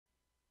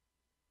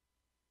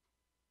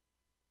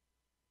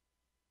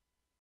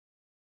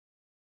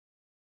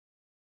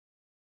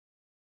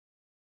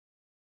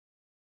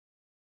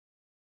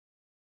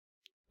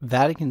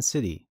Vatican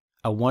City,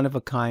 a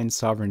one-of-a-kind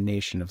sovereign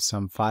nation of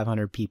some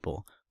 500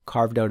 people,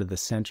 carved out of the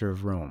center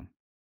of Rome.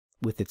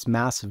 With its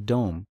massive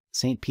dome,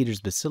 St.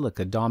 Peter's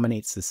Basilica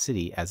dominates the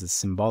city as a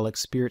symbolic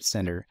spirit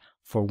center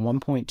for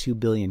 1.2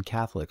 billion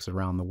Catholics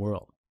around the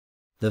world.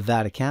 The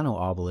Vaticano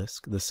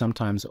obelisk, the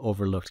sometimes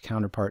overlooked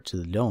counterpart to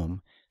the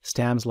dome,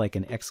 stands like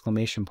an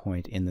exclamation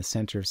point in the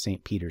center of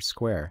St. Peter's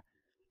Square,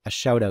 a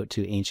shout-out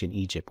to ancient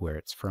Egypt where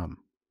it's from.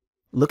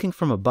 Looking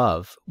from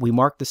above, we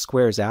mark the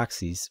square's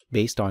axes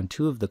based on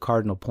two of the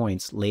cardinal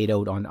points laid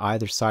out on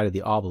either side of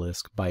the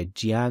obelisk by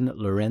Gian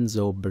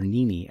Lorenzo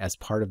Bernini as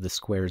part of the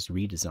square's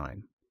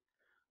redesign.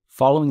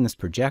 Following this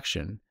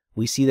projection,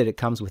 we see that it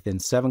comes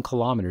within 7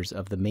 kilometers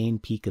of the main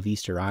peak of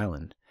Easter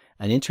Island,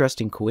 an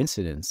interesting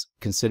coincidence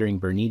considering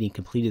Bernini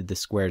completed the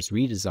square's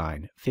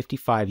redesign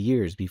 55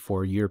 years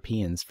before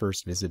Europeans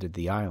first visited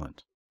the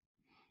island.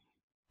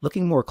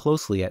 Looking more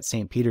closely at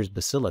St. Peter's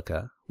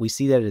Basilica, we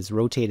see that it is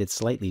rotated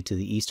slightly to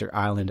the Easter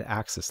Island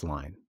axis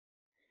line.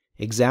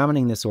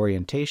 Examining this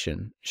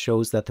orientation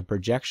shows that the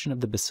projection of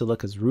the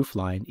basilica's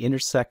roofline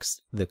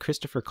intersects the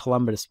Christopher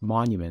Columbus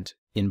monument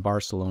in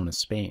Barcelona,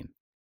 Spain.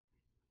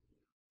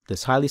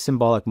 This highly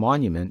symbolic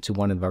monument to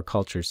one of our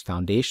culture's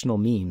foundational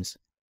memes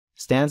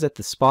stands at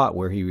the spot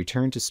where he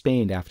returned to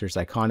Spain after his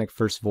iconic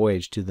first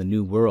voyage to the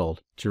New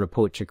World to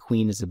report to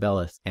Queen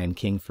Isabella and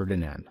King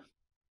Ferdinand.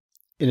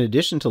 In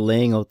addition to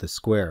laying out the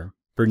square,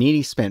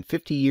 Bernini spent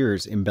 50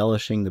 years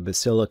embellishing the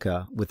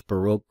basilica with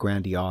Baroque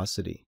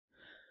grandiosity.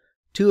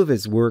 Two of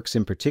his works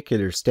in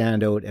particular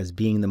stand out as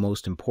being the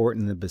most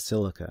important in the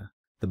basilica,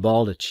 the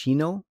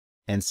baldacchino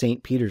and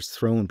St. Peter's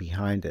throne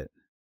behind it.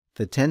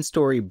 The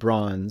 10-story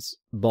bronze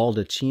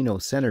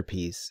baldacchino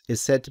centerpiece is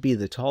said to be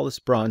the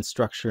tallest bronze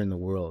structure in the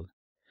world.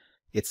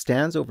 It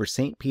stands over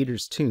St.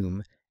 Peter's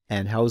tomb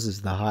and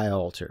houses the high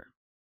altar.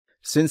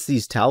 Since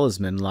these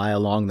talismans lie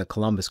along the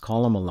Columbus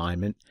column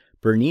alignment,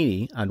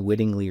 Bernini,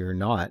 unwittingly or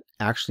not,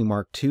 actually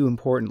marked two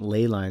important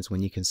ley lines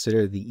when you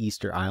consider the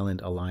Easter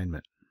Island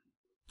alignment.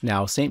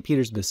 Now, St.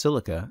 Peter's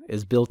Basilica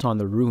is built on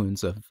the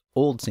ruins of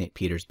Old St.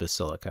 Peter's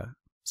Basilica,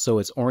 so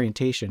its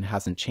orientation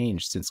hasn't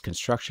changed since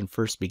construction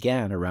first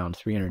began around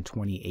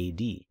 320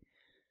 AD.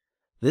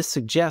 This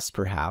suggests,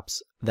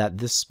 perhaps, that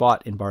this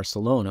spot in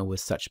Barcelona with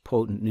such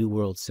potent New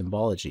World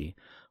symbology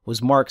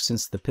was marked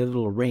since the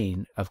pivotal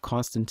reign of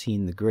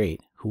Constantine the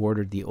Great, who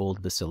ordered the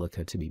old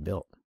basilica to be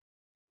built.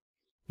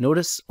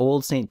 Notice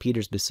Old St.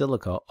 Peter's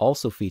Basilica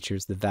also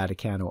features the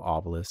Vaticano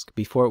obelisk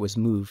before it was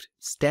moved,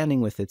 standing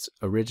with its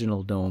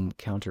original dome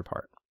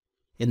counterpart.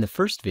 In the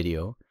first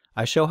video,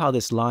 I show how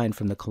this line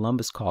from the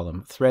Columbus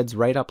column threads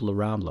right up La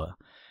Rambla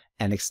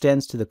and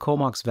extends to the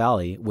Comox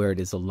Valley where it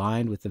is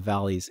aligned with the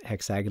valley's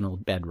hexagonal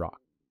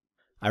bedrock.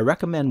 I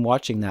recommend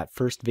watching that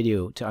first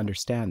video to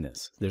understand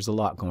this. There's a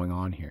lot going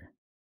on here.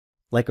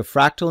 Like a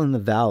fractal in the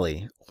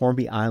valley,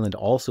 Hornby Island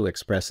also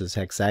expresses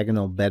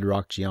hexagonal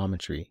bedrock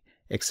geometry,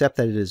 except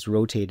that it is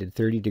rotated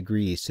 30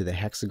 degrees to the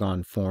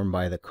hexagon formed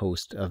by the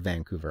coast of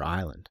Vancouver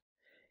Island.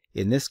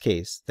 In this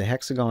case, the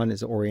hexagon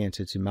is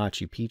oriented to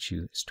Machu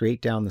Picchu,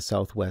 straight down the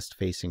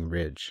southwest-facing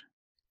ridge.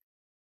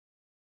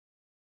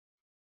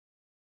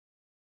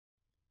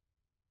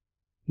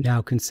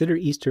 Now consider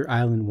Easter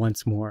Island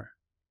once more.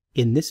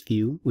 In this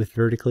view, with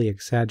vertically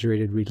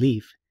exaggerated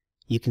relief,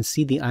 you can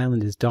see the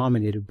island is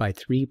dominated by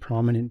 3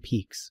 prominent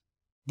peaks.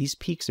 These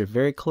peaks are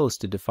very close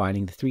to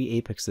defining the 3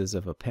 apexes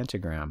of a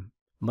pentagram,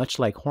 much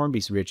like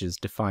Hornby's ridges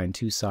define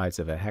 2 sides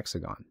of a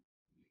hexagon.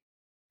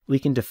 We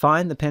can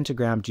define the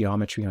pentagram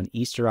geometry on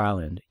Easter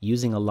Island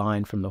using a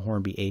line from the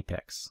Hornby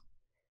apex.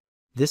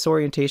 This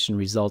orientation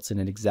results in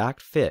an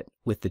exact fit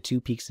with the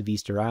 2 peaks of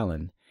Easter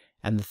Island,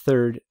 and the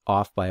third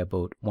off by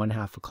about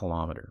 1/2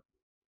 kilometer.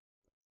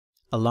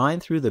 A line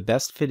through the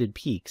best fitted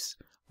peaks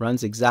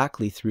runs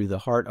exactly through the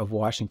heart of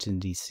Washington,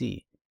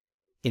 D.C.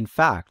 In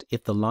fact,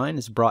 if the line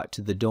is brought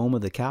to the dome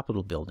of the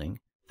Capitol building,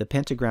 the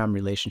pentagram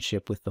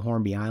relationship with the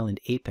Hornby Island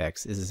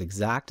apex is as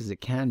exact as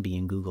it can be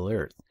in Google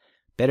Earth,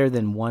 better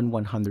than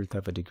 1/100th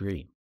of a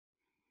degree.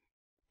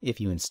 If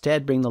you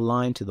instead bring the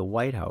line to the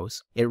White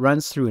House, it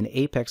runs through an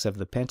apex of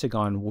the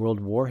Pentagon World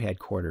War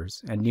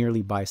Headquarters and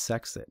nearly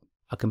bisects it,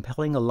 a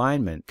compelling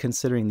alignment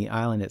considering the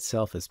island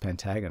itself is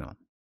pentagonal.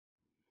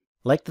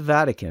 Like the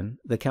Vatican,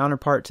 the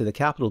counterpart to the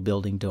Capitol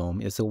building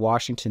dome is the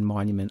Washington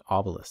Monument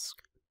obelisk.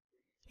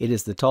 It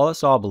is the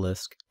tallest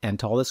obelisk and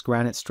tallest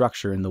granite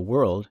structure in the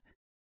world.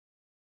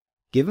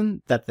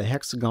 Given that the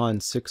hexagon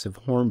 6 of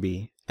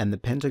Hornby and the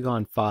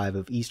pentagon 5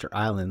 of Easter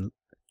Island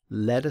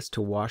led us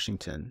to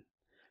Washington,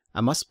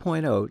 I must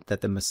point out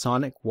that the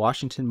Masonic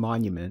Washington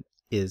Monument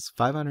is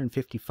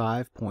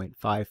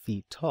 555.5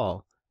 feet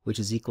tall, which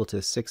is equal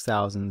to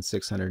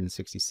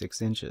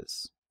 6,666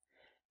 inches.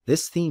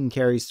 This theme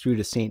carries through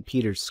to St.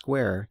 Peter's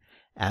Square,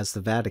 as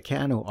the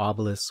Vaticano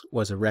obelisk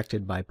was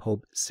erected by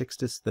Pope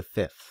Sixtus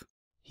V.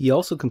 He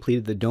also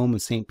completed the dome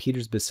of St.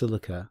 Peter's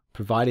Basilica,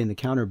 providing the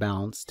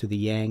counterbalance to the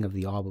yang of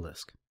the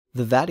obelisk.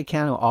 The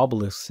Vaticano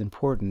obelisk's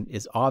importance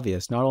is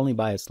obvious not only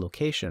by its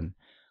location,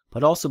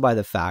 but also by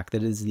the fact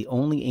that it is the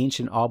only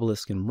ancient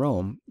obelisk in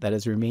Rome that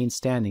has remained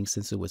standing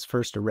since it was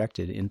first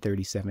erected in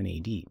 37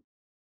 AD.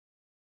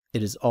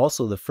 It is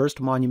also the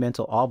first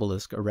monumental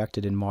obelisk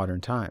erected in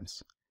modern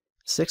times.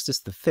 Sixtus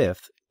V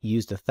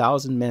used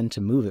 1,000 men to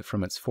move it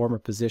from its former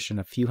position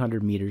a few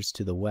hundred meters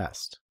to the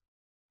west.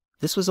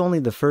 This was only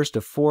the first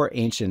of 4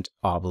 ancient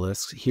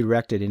obelisks he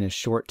erected in his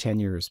short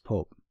tenure as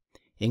Pope,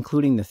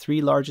 including the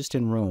 3 largest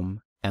in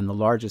Rome and the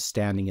largest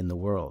standing in the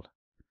world.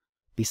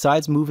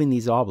 Besides moving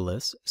these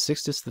obelisks,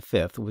 Sixtus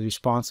V was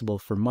responsible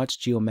for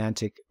much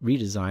geomantic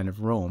redesign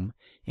of Rome,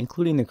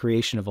 including the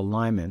creation of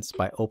alignments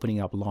by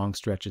opening up long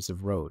stretches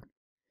of road.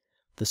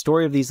 The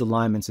story of these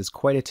alignments is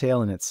quite a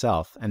tale in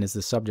itself and is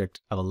the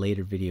subject of a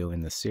later video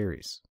in this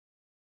series.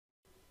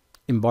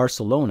 In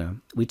Barcelona,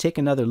 we take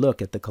another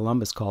look at the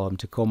Columbus column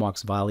to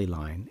Comox Valley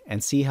line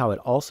and see how it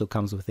also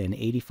comes within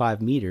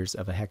 85 meters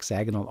of a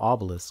hexagonal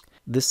obelisk.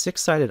 This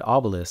 6-sided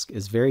obelisk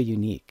is very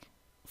unique.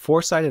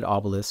 4-sided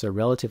obelisks are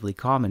relatively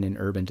common in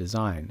urban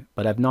design,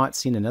 but I've not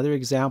seen another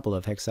example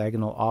of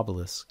hexagonal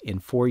obelisks in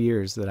 4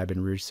 years that I've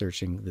been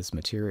researching this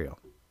material.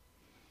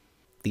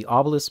 The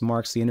obelisk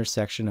marks the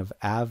intersection of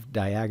Ave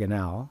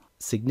Diagonal,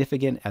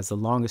 significant as the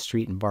longest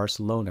street in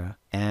Barcelona,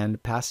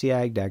 and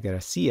Passeig de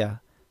Gràcia,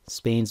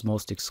 Spain's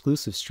most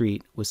exclusive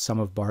street with some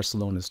of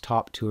Barcelona's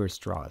top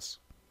tourist draws.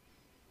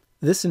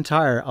 This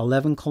entire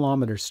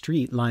 11-kilometer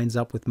street lines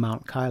up with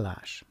Mt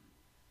Kailash.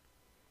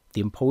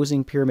 The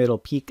imposing pyramidal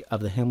peak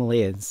of the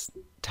Himalayas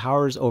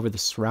towers over the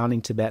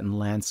surrounding Tibetan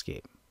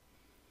landscape.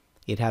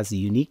 It has the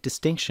unique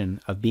distinction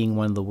of being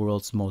one of the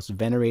world's most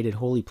venerated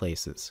holy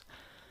places,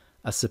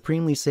 a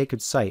supremely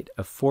sacred site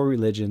of 4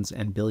 religions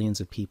and billions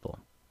of people.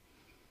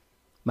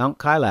 Mt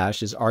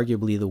Kailash is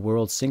arguably the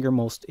world's single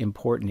most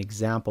important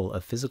example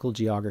of physical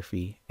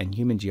geography and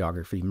human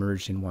geography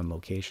merged in one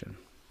location.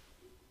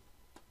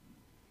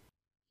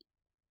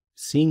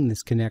 Seeing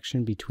this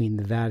connection between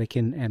the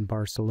Vatican and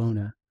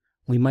Barcelona,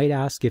 we might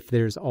ask if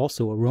there is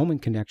also a Roman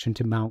connection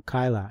to Mt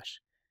Kailash.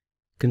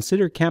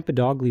 Consider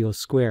Campidoglio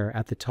Square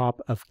at the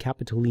top of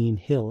Capitoline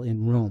Hill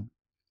in Rome.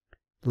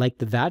 Like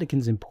the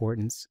Vatican's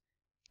importance,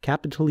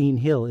 Capitoline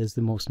Hill is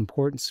the most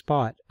important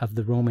spot of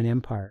the Roman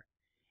Empire.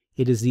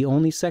 It is the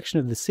only section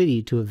of the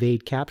city to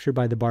evade capture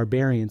by the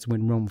barbarians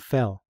when Rome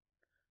fell.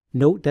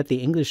 Note that the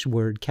English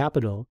word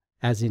capital,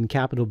 as in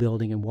Capitol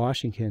Building in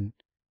Washington,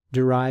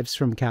 derives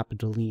from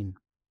Capitoline.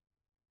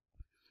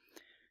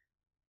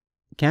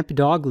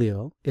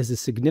 Campidoglio is a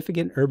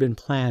significant urban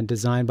plan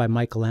designed by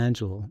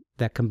Michelangelo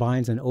that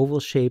combines an oval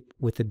shape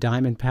with a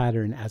diamond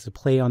pattern as a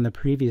play on the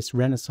previous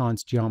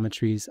Renaissance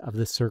geometries of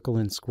the circle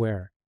and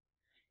square.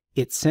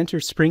 Its center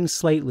springs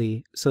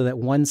slightly so that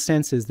one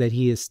senses that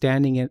he is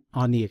standing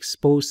on the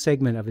exposed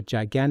segment of a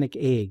gigantic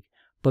egg,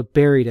 but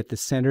buried at the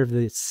center of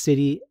the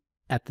city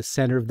at the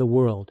center of the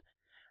world.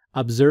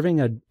 Observing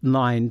a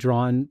line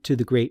drawn to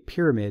the Great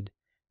Pyramid,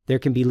 there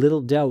can be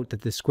little doubt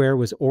that the square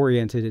was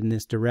oriented in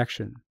this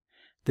direction.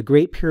 The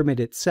Great Pyramid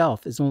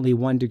itself is only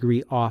 1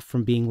 degree off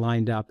from being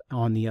lined up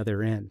on the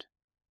other end.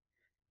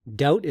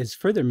 Doubt is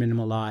further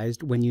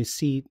minimalized when you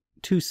see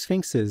 2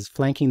 sphinxes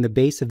flanking the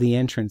base of the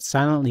entrance,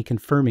 silently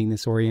confirming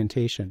this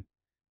orientation.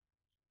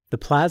 The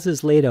plaza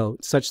is laid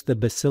out such the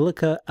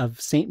Basilica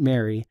of St.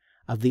 Mary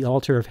of the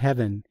Altar of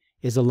Heaven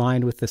is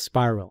aligned with the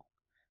spiral.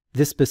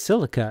 This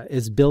basilica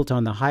is built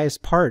on the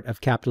highest part of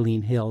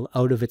Capitoline Hill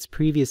out of its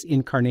previous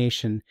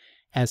incarnation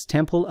as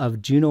Temple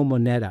of Juno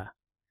Moneta.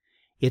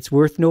 It's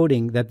worth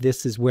noting that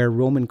this is where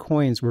Roman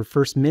coins were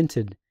first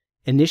minted,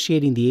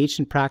 initiating the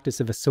ancient practice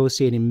of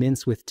associating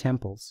mints with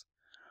temples.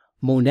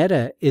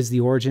 Moneta is the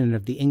origin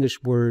of the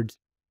English words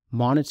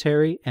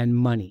monetary and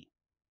money.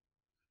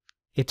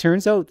 It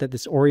turns out that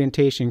this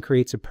orientation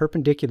creates a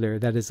perpendicular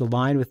that is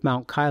aligned with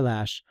Mt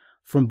Kailash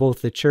from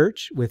both the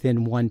church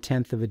within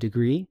 1/10 of a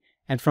degree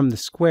and from the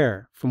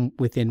square from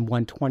within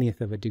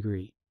 1/20 of a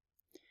degree.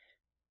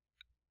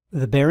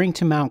 The bearing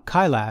to Mt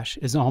Kailash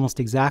is almost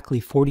exactly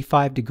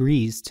 45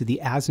 degrees to the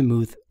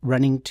azimuth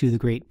running to the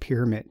Great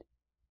Pyramid.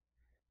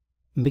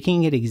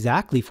 Making it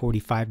exactly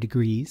 45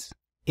 degrees,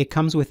 it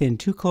comes within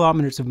 2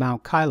 kilometers of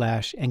Mt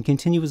Kailash and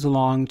continues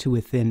along to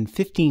within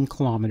 15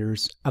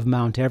 kilometers of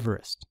Mount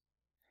Everest.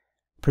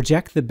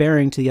 Project the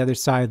bearing to the other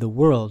side of the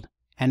world,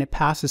 and it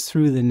passes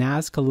through the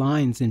Nazca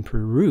lines in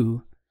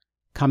Peru,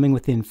 coming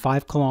within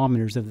 5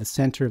 kilometers of the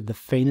center of the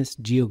famous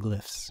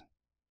geoglyphs.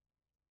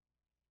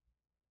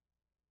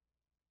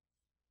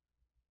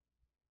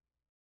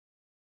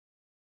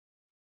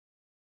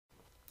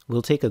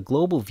 We'll take a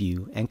global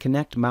view and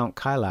connect Mt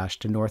Kailash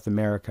to North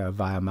America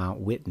via Mount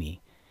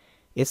Whitney.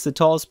 It's the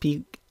tallest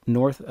peak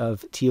north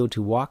of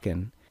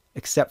Teotihuacan,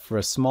 except for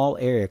a small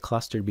area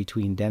clustered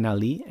between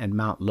Denali and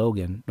Mount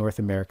Logan, North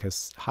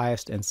America's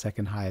highest and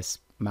second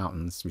highest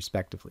mountains,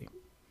 respectively.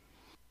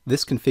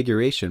 This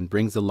configuration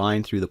brings the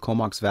line through the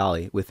Comox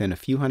Valley within a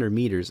few hundred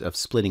meters of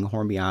splitting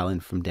Hornby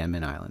Island from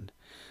Denman Island.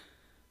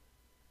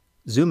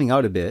 Zooming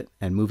out a bit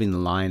and moving the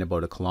line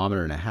about 1.5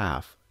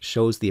 kilometers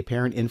shows the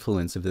apparent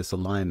influence of this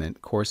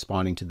alignment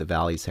corresponding to the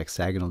valley's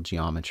hexagonal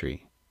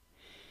geometry.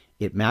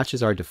 It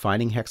matches our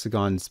defining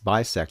hexagon's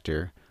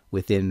bisector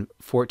within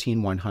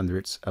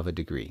 14/100ths of a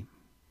degree.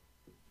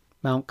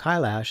 Mt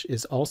Kailash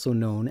is also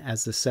known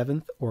as the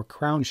seventh or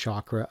crown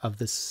chakra of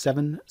the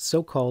 7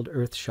 so-called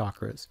earth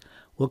chakras.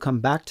 We'll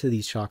come back to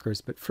these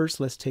chakras, but first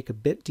let's take a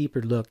bit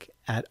deeper look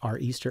at our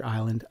Easter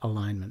Island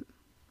alignment.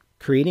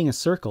 Creating a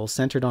circle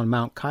centered on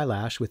Mt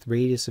Kailash with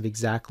radius of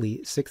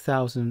exactly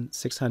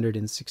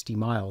 6,660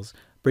 miles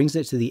brings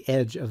it to the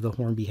edge of the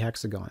Hornby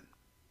hexagon.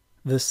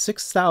 The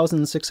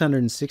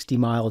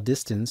 6,660-mile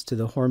distance to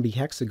the Hornby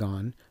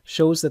hexagon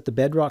shows that the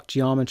bedrock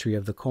geometry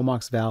of the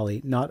Comox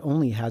Valley not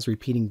only has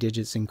repeating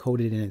digits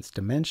encoded in its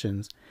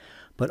dimensions,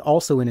 but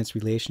also in its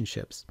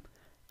relationships.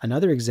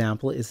 Another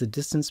example is the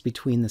distance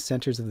between the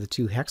centers of the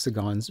two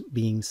hexagons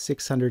being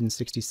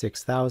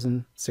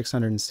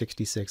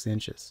 666,666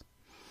 inches.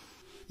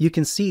 You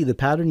can see the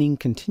patterning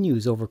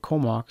continues over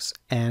Comox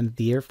and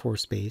the Air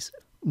Force Base.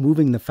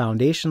 Moving the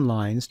foundation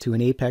lines to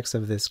an apex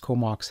of this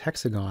Comox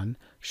hexagon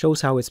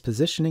shows how its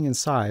positioning and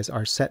size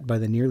are set by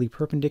the nearly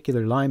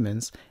perpendicular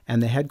alignments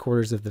and the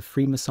headquarters of the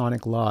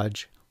Freemasonic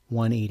Lodge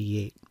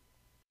 188.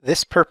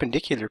 This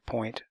perpendicular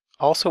point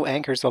also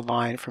anchors a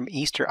line from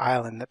Easter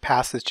Island that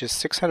passes just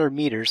 600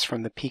 meters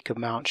from the peak of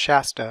Mount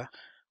Shasta,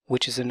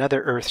 which is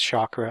another earth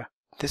chakra,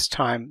 this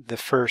time the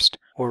first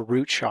or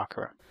root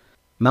chakra.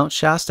 Mount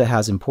Shasta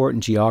has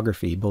important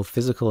geography, both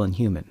physical and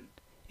human.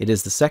 It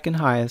is the second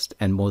highest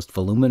and most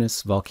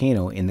voluminous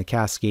volcano in the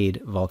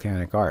Cascade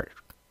Volcanic Arc.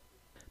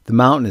 The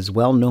mountain is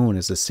well known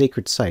as a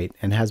sacred site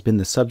and has been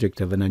the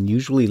subject of an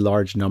unusually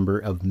large number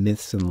of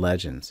myths and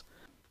legends.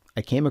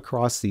 I came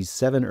across these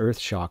 7 earth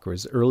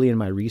chakras early in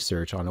my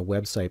research on a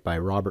website by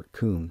Robert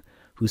Kuhn,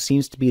 who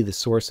seems to be the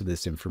source of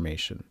this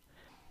information.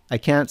 I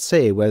can't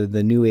say whether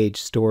the New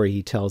Age story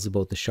he tells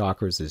about the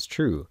chakras is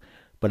true,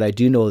 but I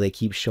do know they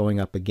keep showing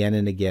up again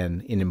and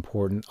again in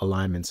important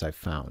alignments I've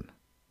found.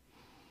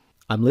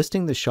 I'm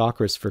listing the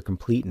chakras for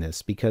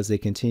completeness because they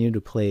continue to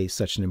play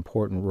such an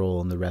important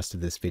role in the rest of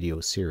this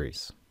video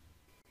series.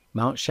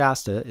 Mount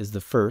Shasta is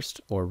the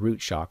first, or root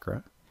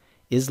chakra.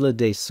 Isla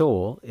del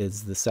Sol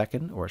is the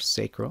second, or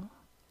sacral.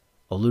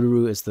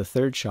 Uluru is the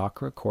third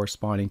chakra,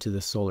 corresponding to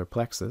the solar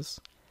plexus.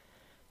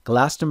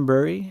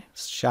 Glastonbury,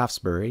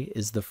 Shaftesbury,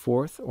 is the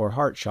fourth, or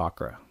heart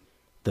chakra.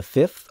 The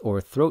fifth, or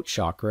throat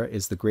chakra,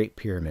 is the Great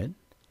Pyramid.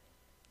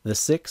 The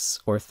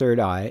sixth, or third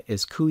eye,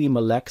 is Kui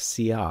Malek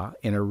Sia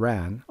in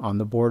Iran, on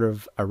the border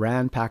of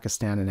Iran,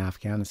 Pakistan, and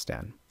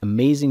Afghanistan.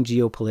 Amazing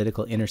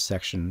geopolitical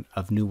intersection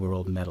of New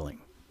World meddling.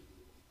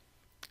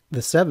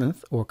 The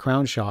seventh, or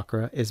crown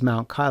chakra, is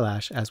Mount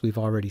Kailash, as we've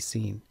already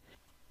seen.